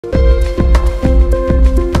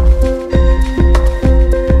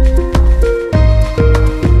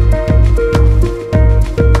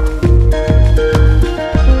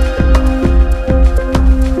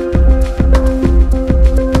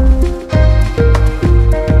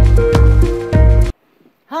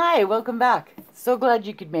Hi, welcome back. So glad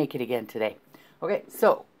you could make it again today. Okay,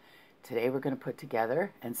 so today we're going to put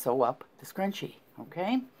together and sew up the scrunchie,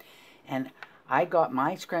 okay? And I got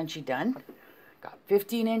my scrunchie done. Got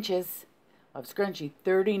 15 inches of scrunchie,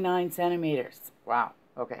 39 centimeters. Wow,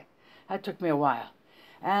 okay. That took me a while.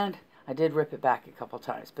 And I did rip it back a couple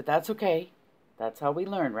times, but that's okay. That's how we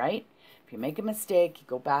learn, right? If you make a mistake, you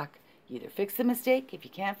go back, you either fix the mistake. If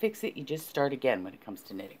you can't fix it, you just start again when it comes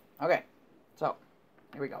to knitting. Okay, so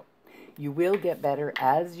here we go. You will get better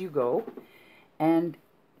as you go, and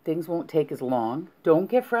things won't take as long. Don't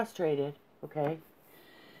get frustrated, okay?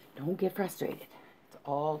 Don't get frustrated. It's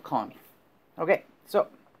all calming. Okay, so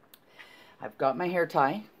I've got my hair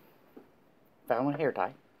tie. Found my hair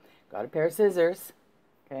tie. Got a pair of scissors,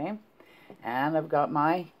 okay? And I've got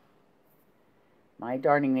my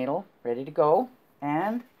darning needle ready to go.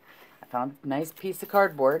 And I found a nice piece of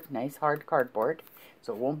cardboard, nice hard cardboard,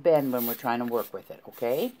 so it won't bend when we're trying to work with it,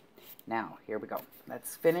 okay? Now, here we go.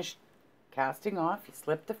 Let's finish casting off. You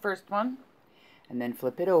slip the first one, and then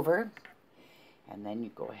flip it over, and then you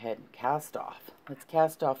go ahead and cast off. Let's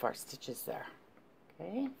cast off our stitches there,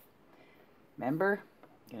 okay? Remember,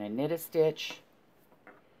 you're going to knit a stitch,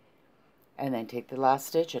 and then take the last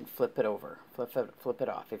stitch and flip it over. Flip it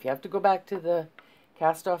off. If you have to go back to the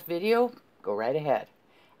cast off video, go right ahead.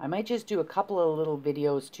 I might just do a couple of little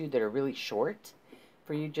videos too that are really short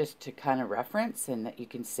for you just to kind of reference and that you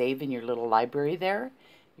can save in your little library there,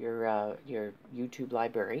 your YouTube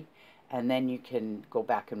library, and then you can go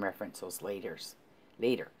back and reference those laters.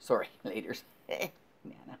 Laters.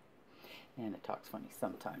 Nana talks funny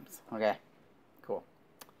sometimes. Okay, cool.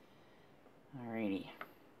 Alrighty.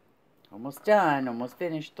 Almost done, almost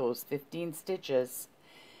finished those 15 stitches.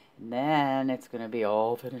 And then it's going to be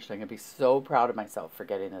all finished. I'm going to be so proud of myself for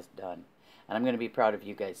getting this done. And I'm going to be proud of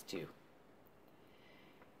you guys too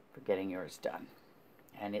for getting yours done.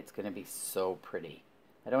 And it's going to be so pretty.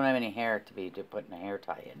 I don't have any hair to put in a hair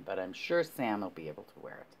tie in, but I'm sure Sam will be able to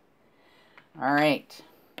wear it. Alright,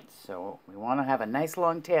 so we want to have a nice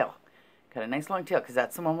long tail. Got a nice long tail because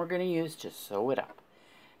that's the one we're going to use to sew it up.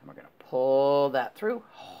 And we're going to pull that through.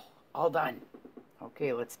 All done.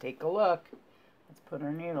 Okay, let's take a look. Let's put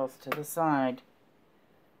our needles to the side.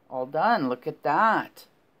 All done. Look at that.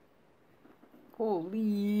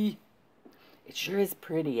 Holy. It sure is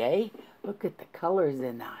pretty, eh? Look at the colors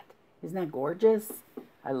in that. Isn't that gorgeous?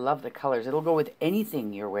 I love the colors. It'll go with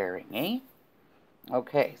anything you're wearing, eh?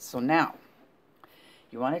 Okay, so now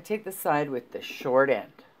you want to take the side with the short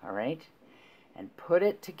end, all right? And put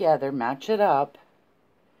it together, match it up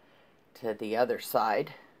to the other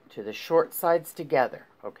side, to the short sides together,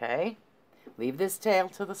 okay? Leave this tail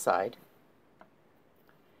to the side.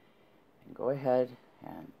 And go ahead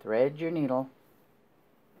and thread your needle.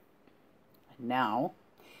 And now,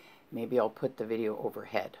 maybe I'll put the video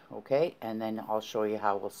overhead, okay? And then I'll show you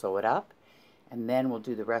how we'll sew it up. And then we'll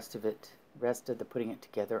do the rest of the putting it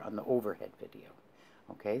together on the overhead video.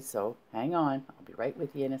 Okay, so hang on. I'll be right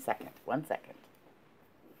with you in a second. 1 second.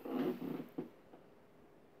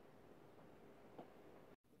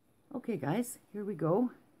 Okay guys, here we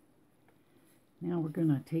go. Now we're going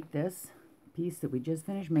to take this piece that we just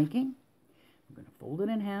finished making. We're going to fold it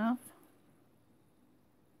in half.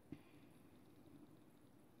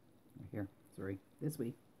 Here, sorry, this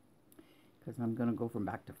way. Because I'm going to go from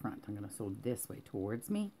back to front. I'm going to sew this way towards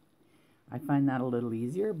me. I find that a little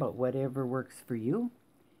easier, but whatever works for you.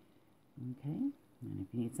 Okay, and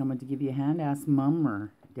if you need someone to give you a hand, ask Mom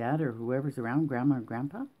or Dad or whoever's around, Grandma or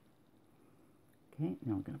Grandpa. Okay,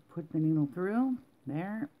 now we're going to put the needle through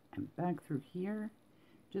there and back through here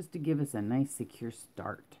just to give us a nice secure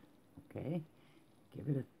start. Okay, give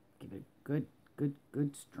it a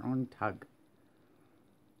good strong tug.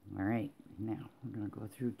 All right, now we're going to go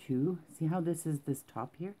through two. See how this is this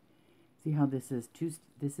top here? See how this is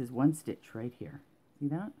this is one stitch right here. See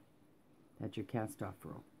that? That's your cast off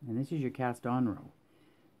row. And this is your cast on row.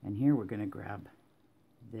 And here we're going to grab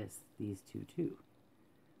these two too.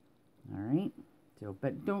 All right. So,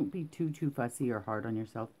 but don't be too fussy or hard on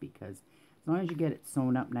yourself, because as long as you get it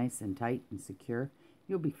sewn up nice and tight and secure,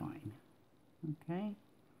 you'll be fine. Okay.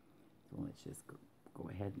 So let's just go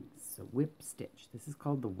ahead and whip stitch. This is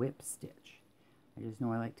called the whip stitch. I just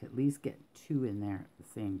know I like to at least get two in there at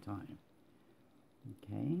the same time.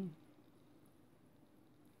 Okay.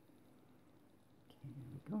 Okay, there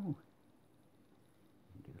we go.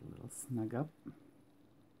 Get a little snug up.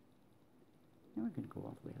 Now we're going to go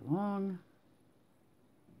all the way along.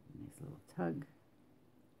 Nice little tug.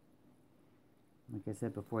 Like I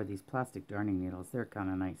said before, these plastic darning needles, they're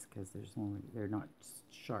kind of nice because they're not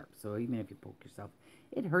sharp. So even if you poke yourself,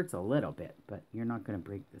 it hurts a little bit, but you're not going to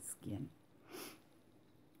break the skin.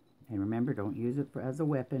 And remember, don't use it as a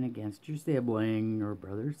weapon against your sibling or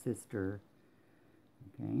brother or sister.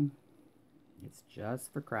 Okay? It's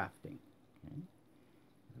just for crafting. Okay?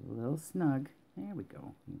 A little snug. There we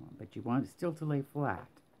go. But you want it still to lay flat.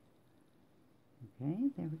 Okay,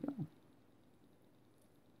 there we go.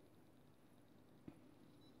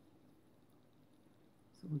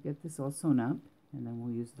 So we'll get this all sewn up, and then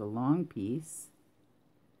we'll use the long piece.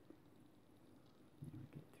 We'll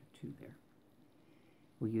get through 2 there.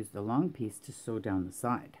 We'll use the long piece to sew down the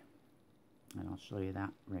side. And I'll show you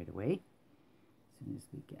that right away as soon as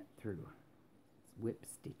we get through. It's whip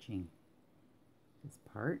stitching this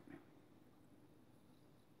part.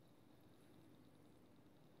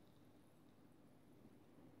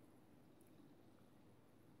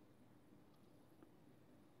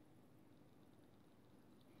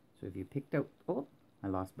 So if you picked out, oh, I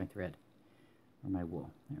lost my thread or my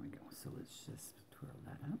wool. There we go. So let's just twirl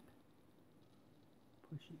that up.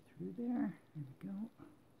 Push it through there. There we go.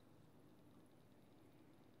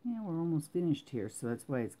 Yeah, we're almost finished here, so that's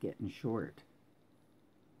why it's getting short.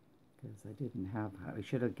 Because I didn't have, I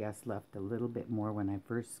should have left a little bit more when I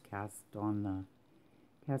first casted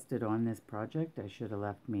on this project. I should have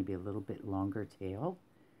left maybe a little bit longer tail.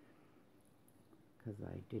 Because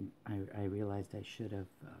I realized I should have,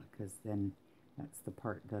 because then that's the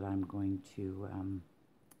part that I'm going to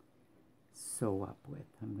sew up with.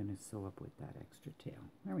 I'm going to sew up with that extra tail.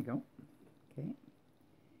 There we go. Okay.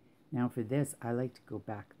 Now for this, I like to go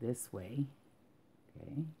back this way.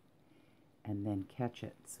 Okay. And then catch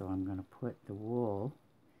it. So I'm going to put the wool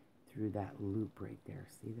through that loop right there.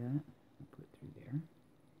 See that? I'll put it through there.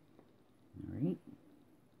 All right.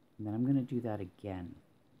 And then I'm going to do that again.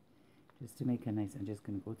 Just to make a nice, I'm just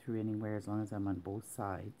going to go through anywhere as long as I'm on both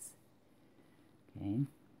sides. Okay,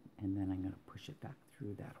 and then I'm going to push it back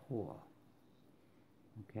through that hole.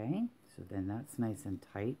 Okay, so then that's nice and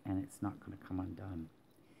tight and it's not going to come undone.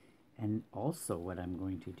 And also what I'm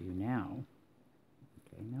going to do now,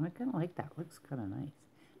 okay, now I kind of like that, looks kind of nice.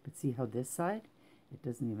 But see how this side, it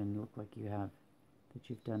doesn't even look like you have, that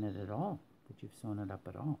you've done it at all, that you've sewn it up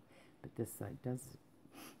at all. But this side does.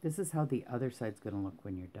 This is how the other side's going to look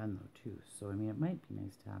when you're done though too. So I mean, it might be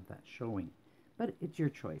nice to have that showing, but it's your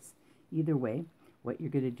choice. Either way, what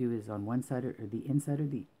you're going to do is on one side or the inside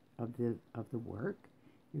of the work,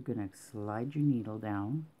 you're going to slide your needle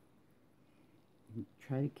down and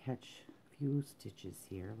try to catch a few stitches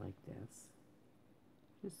here like this,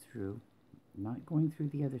 just through, not going through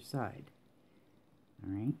the other side.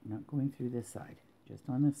 All right, not going through this side, just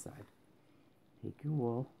on this side. Take your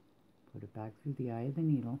wool. Put it back through the eye of the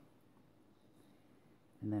needle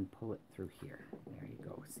and then pull it through here. There you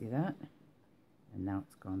go. See that? And now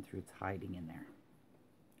it's gone through. It's hiding in there.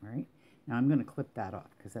 All right. Now I'm going to clip that off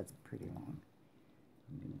because that's pretty long.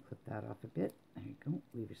 I'm going to clip that off a bit. There you go.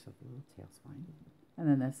 Leave yourself a little tail spine. And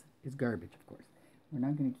then this is garbage, of course. We're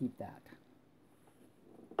not going to keep that.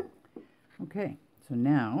 Okay. So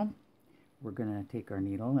now we're going to take our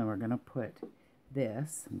needle and we're going to put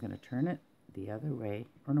this. I'm going to turn it the other way,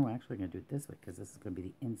 or no, actually I'm going to do it this way because this is going to be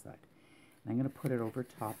the inside. And I'm going to put it over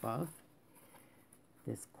top of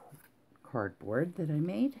this cardboard that I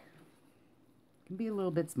made. It can be a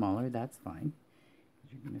little bit smaller, that's fine.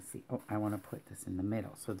 You're going to see, oh, I want to put this in the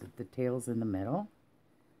middle so that the tail's in the middle,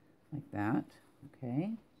 like that. Okay.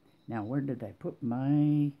 Now, where did I put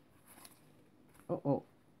my, oh,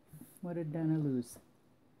 what did Dana lose?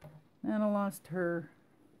 Dana lost her.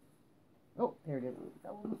 Oh, there it is. It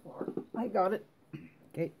fell on the floor. I got it.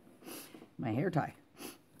 Okay. My hair tie.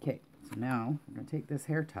 Okay. So now I'm going to take this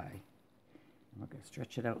hair tie and we're going to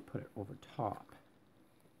stretch it out, put it over top.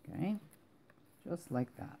 Okay. Just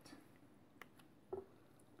like that.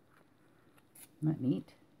 Isn't that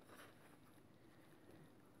neat?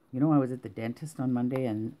 You know, I was at the dentist on Monday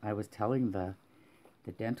and I was telling the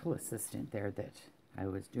dental assistant there that I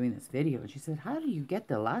was doing this video, and she said, "How do you get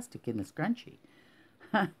the elastic in the scrunchie?"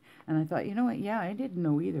 And I thought, you know what, yeah, I didn't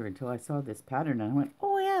know either until I saw this pattern, and I went,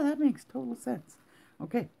 oh yeah, that makes total sense.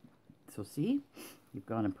 Okay, so see, you've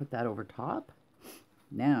gone and put that over top.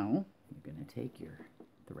 Now, you're going to take your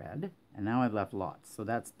thread, and now I've left lots, so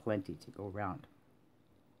that's plenty to go around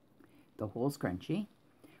the whole scrunchie.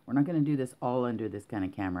 We're not going to do this all under this kind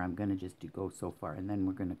of camera. I'm going to just go so far, and then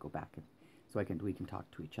we're going to go back, and so we can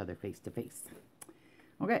talk to each other face to face.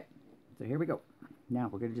 Okay, so here we go. Now,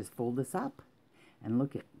 we're going to just fold this up. And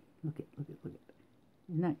look at.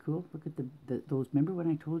 Isn't that cool? Look at those. Remember when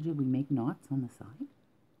I told you we make knots on the side?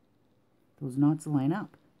 Those knots line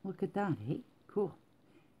up. Look at that. Hey, cool.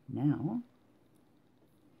 Now,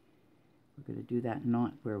 we're going to do that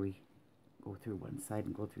knot where we go through one side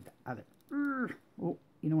and go through the other. Oh,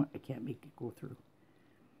 you know what? I can't make it go through.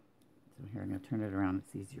 So here I'm going to turn it around.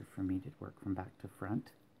 It's easier for me to work from back to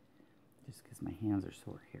front, just because my hands are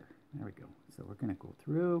sore here. There we go. So we're going to go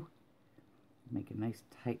through, make a nice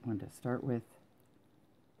tight one to start with.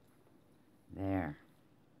 There.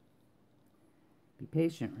 Be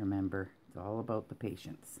patient, remember. It's all about the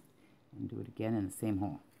patience. And do it again in the same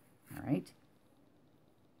hole. All right?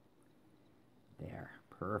 There.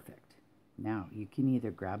 Perfect. Now, you can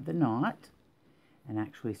either grab the knot and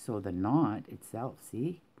actually sew the knot itself.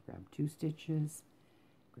 See? Grab 2 stitches,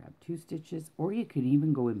 grab 2 stitches, or you could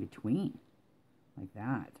even go in between, like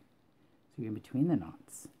that. So you're in between the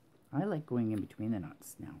knots. I like going in between the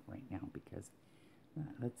knots right now, because,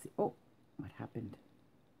 let's see. Oh, what happened?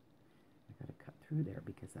 I got to cut through there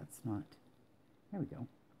because that's not, there we go.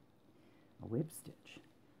 A whip stitch.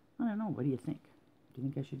 I don't know, what do you think? Do you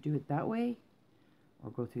think I should do it that way or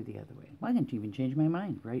go through the other way? Well, I can even change my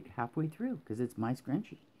mind right halfway through, because it's my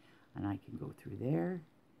scrunchie. And I can go through there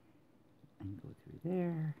and go through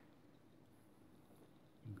there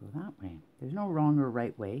and go that way. There's no wrong or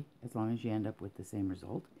right way, as long as you end up with the same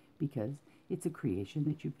result, because it's a creation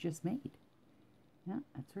that you've just made. Yeah,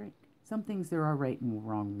 that's right. Some things there are right and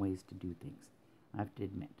wrong ways to do things, I have to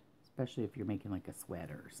admit, especially if you're making like a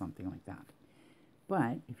sweater or something like that.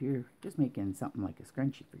 But if you're just making something like a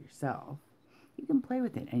scrunchie for yourself, you can play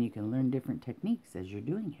with it and you can learn different techniques as you're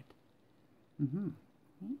doing it.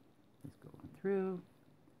 Okay. Just going through,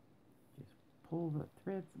 just pull the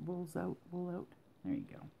threads, wool out. There you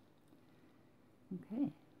go.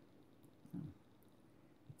 Okay. So,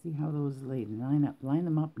 see how those line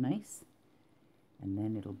them up nice, and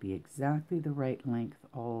then it'll be exactly the right length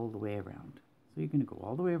all the way around. So you're going to go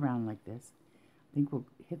all the way around like this. I think we'll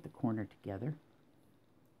hit the corner together,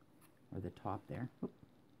 or the top there. Oop.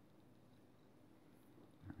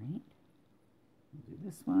 All right. We'll do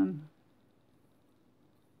this one.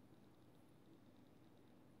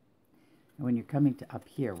 And when you're coming to up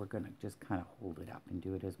here, we're going to just kind of hold it up and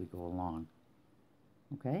do it as we go along.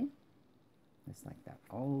 Okay? Just like that,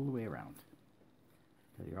 all the way around.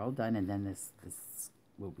 Until you're all done, and then this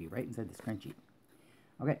will be right inside the scrunchie.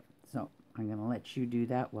 Okay, so I'm going to let you do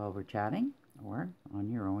that while we're chatting, or on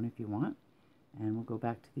your own if you want. And we'll go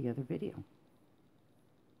back to the other video.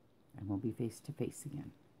 And we'll be face to face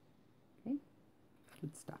again. Okay?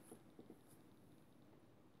 Good stuff.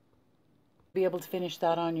 Be able to finish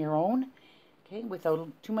that on your own, okay, without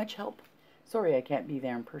too much help. Sorry I can't be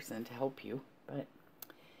there in person to help you, but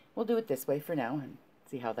we'll do it this way for now and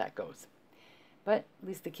see how that goes. But at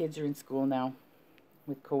least the kids are in school now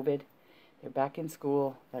with COVID. They're back in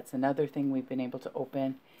school. That's another thing we've been able to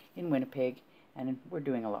open in Winnipeg, and we're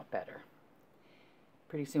doing a lot better.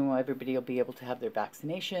 Pretty soon everybody will be able to have their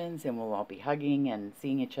vaccinations, and we'll all be hugging and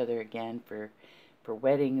seeing each other again for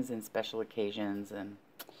weddings and special occasions, and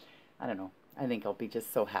I don't know. I think I'll be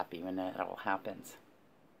just so happy when that all happens.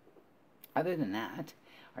 Other than that,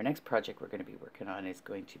 our next project we're going to be working on is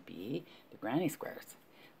going to be the granny squares.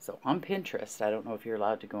 So on Pinterest, I don't know if you're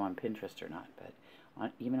allowed to go on Pinterest or not,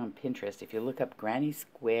 but even on Pinterest, if you look up granny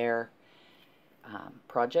square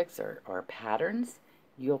projects or patterns,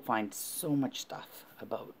 you'll find so much stuff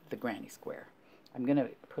about the granny square. I'm going to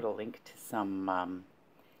put a link to some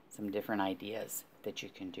different ideas that you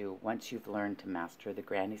can do once you've learned to master the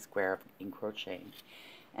granny square in crocheting.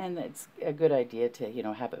 And it's a good idea to, you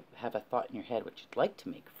know, have a thought in your head what you'd like to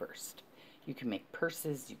make first. You can make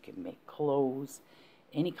purses, you can make clothes,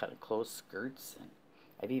 any kind of clothes, skirts, and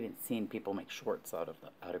I've even seen people make shorts out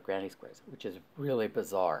of granny squares, which is really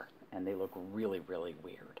bizarre, and they look really, really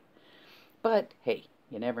weird. But hey,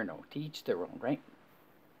 you never know. To each their own, right?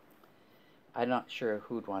 I'm not sure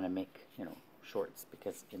who'd want to make, you know, shorts,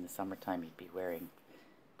 because in the summertime you'd be wearing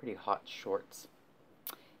pretty hot shorts.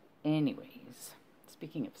 Anyways,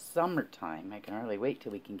 speaking of summertime, I can hardly wait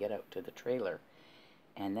till we can get out to the trailer,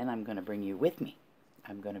 and then I'm going to bring you with me.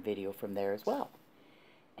 I'm going to video from there as well,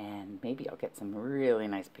 and maybe I'll get some really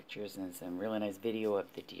nice pictures and some really nice video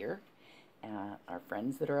of the deer, our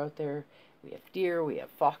friends that are out there. We have deer, we have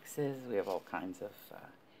foxes, we have all kinds of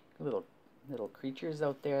little creatures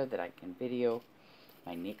out there that I can video.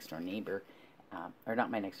 My next door neighbor, or not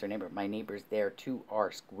my next door neighbor, my neighbors there too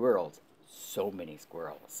are squirrels. So many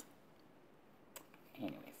squirrels.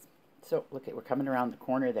 Anyways, so look at, we're coming around the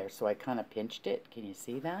corner there, so I kind of pinched it. Can you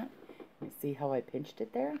see that? Can you see how I pinched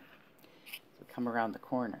it there? So come around the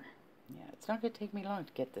corner. Yeah, it's not going to take me long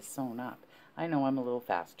to get this sewn up. I know I'm a little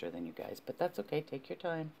faster than you guys, but that's okay. Take your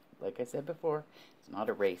time. Like I said before, it's not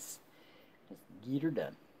a race. Just get her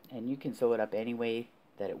done. And you can sew it up any way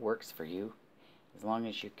that it works for you, as long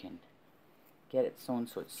as you can get it sewn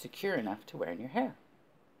so it's secure enough to wear in your hair.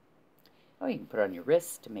 Oh, you can put it on your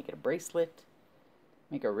wrist to make it a bracelet.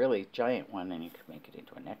 make a really giant one and you could make it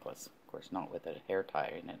into a necklace. Of course, not with a hair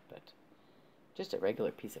tie in it, but just a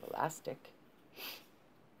regular piece of elastic.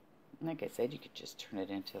 Like I said, you could just turn it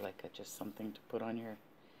into like just something to put on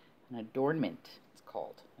an adornment, it's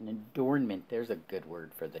called. An adornment, there's a good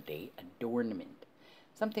word for the day, adornment.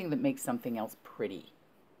 Something that makes something else pretty.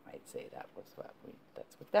 I'd say that's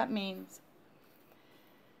what that means.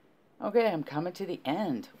 Okay, I'm coming to the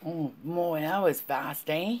end. Oh boy, that was fast,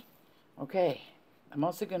 eh? Okay, I'm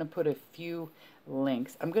also going to put a few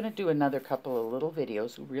links. I'm going to do another couple of little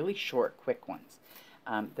videos, really short, quick ones.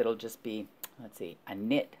 That'll just be, let's see, a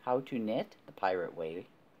knit, how to knit the pirate way,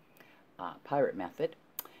 pirate method.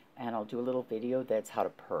 And I'll do a little video that's how to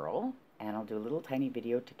purl. And I'll do a little tiny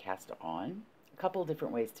video to cast on. A couple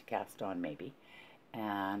different ways to cast on, maybe.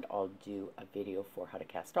 And I'll do a video for how to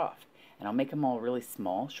cast off. And I'll make them all really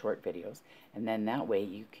small, short videos, and then that way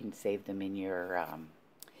you can save them in your I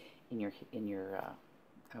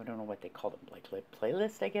don't know what they call them, like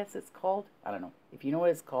playlist, I guess it's called. I don't know. If you know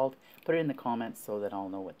what it's called, put it in the comments so that I'll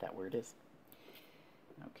know what that word is.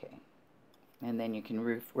 Okay. And then you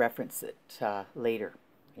can reference it later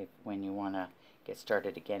when you want to get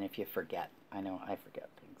started again if you forget. I know I forget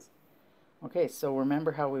things. Okay, so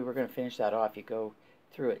remember how we were going to finish that off. You go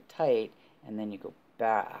through it tight, and then you go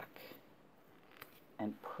back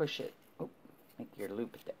and push it. Oh, make your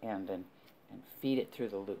loop at the end and feed it through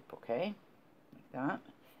the loop, okay? Like that.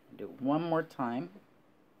 And do it one more time.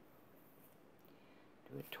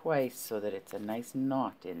 Do it twice so that it's a nice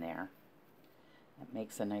knot in there. That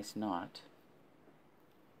makes a nice knot.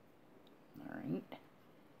 Alright.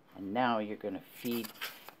 And now you're going to feed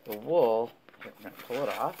the wool. Here, we're going to pull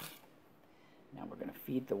it off. Now we're going to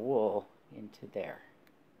feed the wool into there.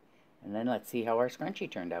 And then let's see how our scrunchie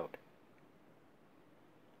turned out.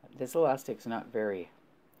 This elastic's not very,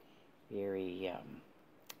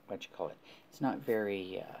 what you call it? It's not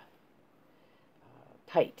very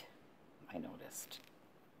tight, I noticed.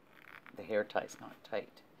 The hair tie's not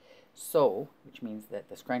tight. So, which means that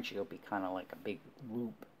the scrunchie will be kind of like a big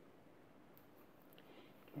loop.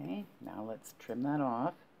 Okay, now let's trim that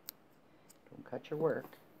off. Don't cut your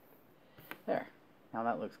work. There. Now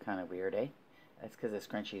that looks kind of weird, eh? That's because the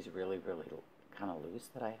scrunchie is really, really kind of loose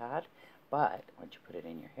that I had. But once you put it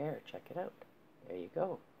in your hair, check it out. There you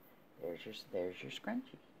go. There's your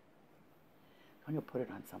scrunchie. I'm going to put it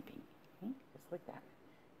on something, okay? Just like that.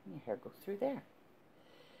 And your hair goes through there.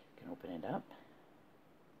 You can open it up.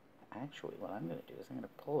 Actually, what I'm going to do is I'm going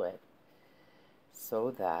to pull it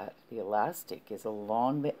so that the elastic is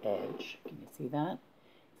along the edge. Can you see that?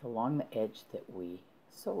 It's along the edge that we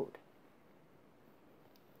sewed.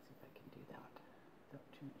 Let's see if I can do that without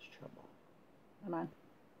too much trouble. Come on.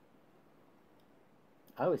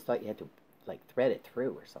 I always thought you had to like thread it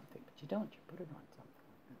through or something, but you don't. You put it on something.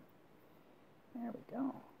 There we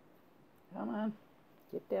go. Come on.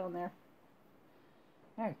 Get down there.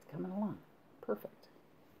 There, it's coming along. Perfect.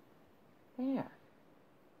 There.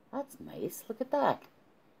 That's nice. Look at that.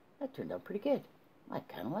 That turned out pretty good. I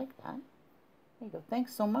kind of like that. There you go.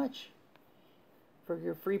 Thanks so much for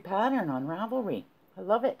your free pattern on Ravelry. I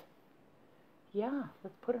love it. Yeah,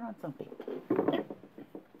 let's put it on something.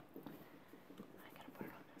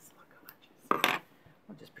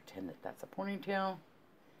 We'll just pretend that that's a ponytail.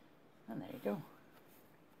 And there you go.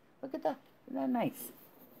 Look at that. Isn't that nice?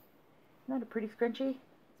 Isn't that a pretty scrunchie?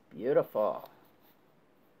 It's beautiful.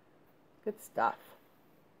 Good stuff.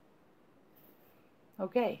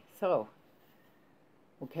 Okay, so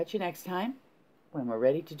we'll catch you next time when we're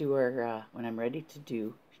ready to do our, when I'm ready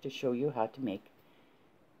to show you how to make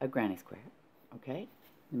a granny square. Okay? In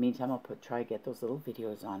the meantime, I'll try to get those little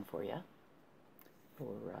videos on for you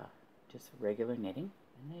for just regular knitting.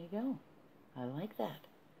 And there you go. I like that.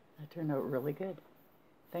 That turned out really good.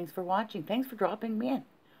 Thanks for watching. Thanks for dropping me in.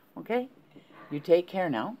 Okay? You take care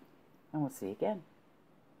now, and we'll see you again.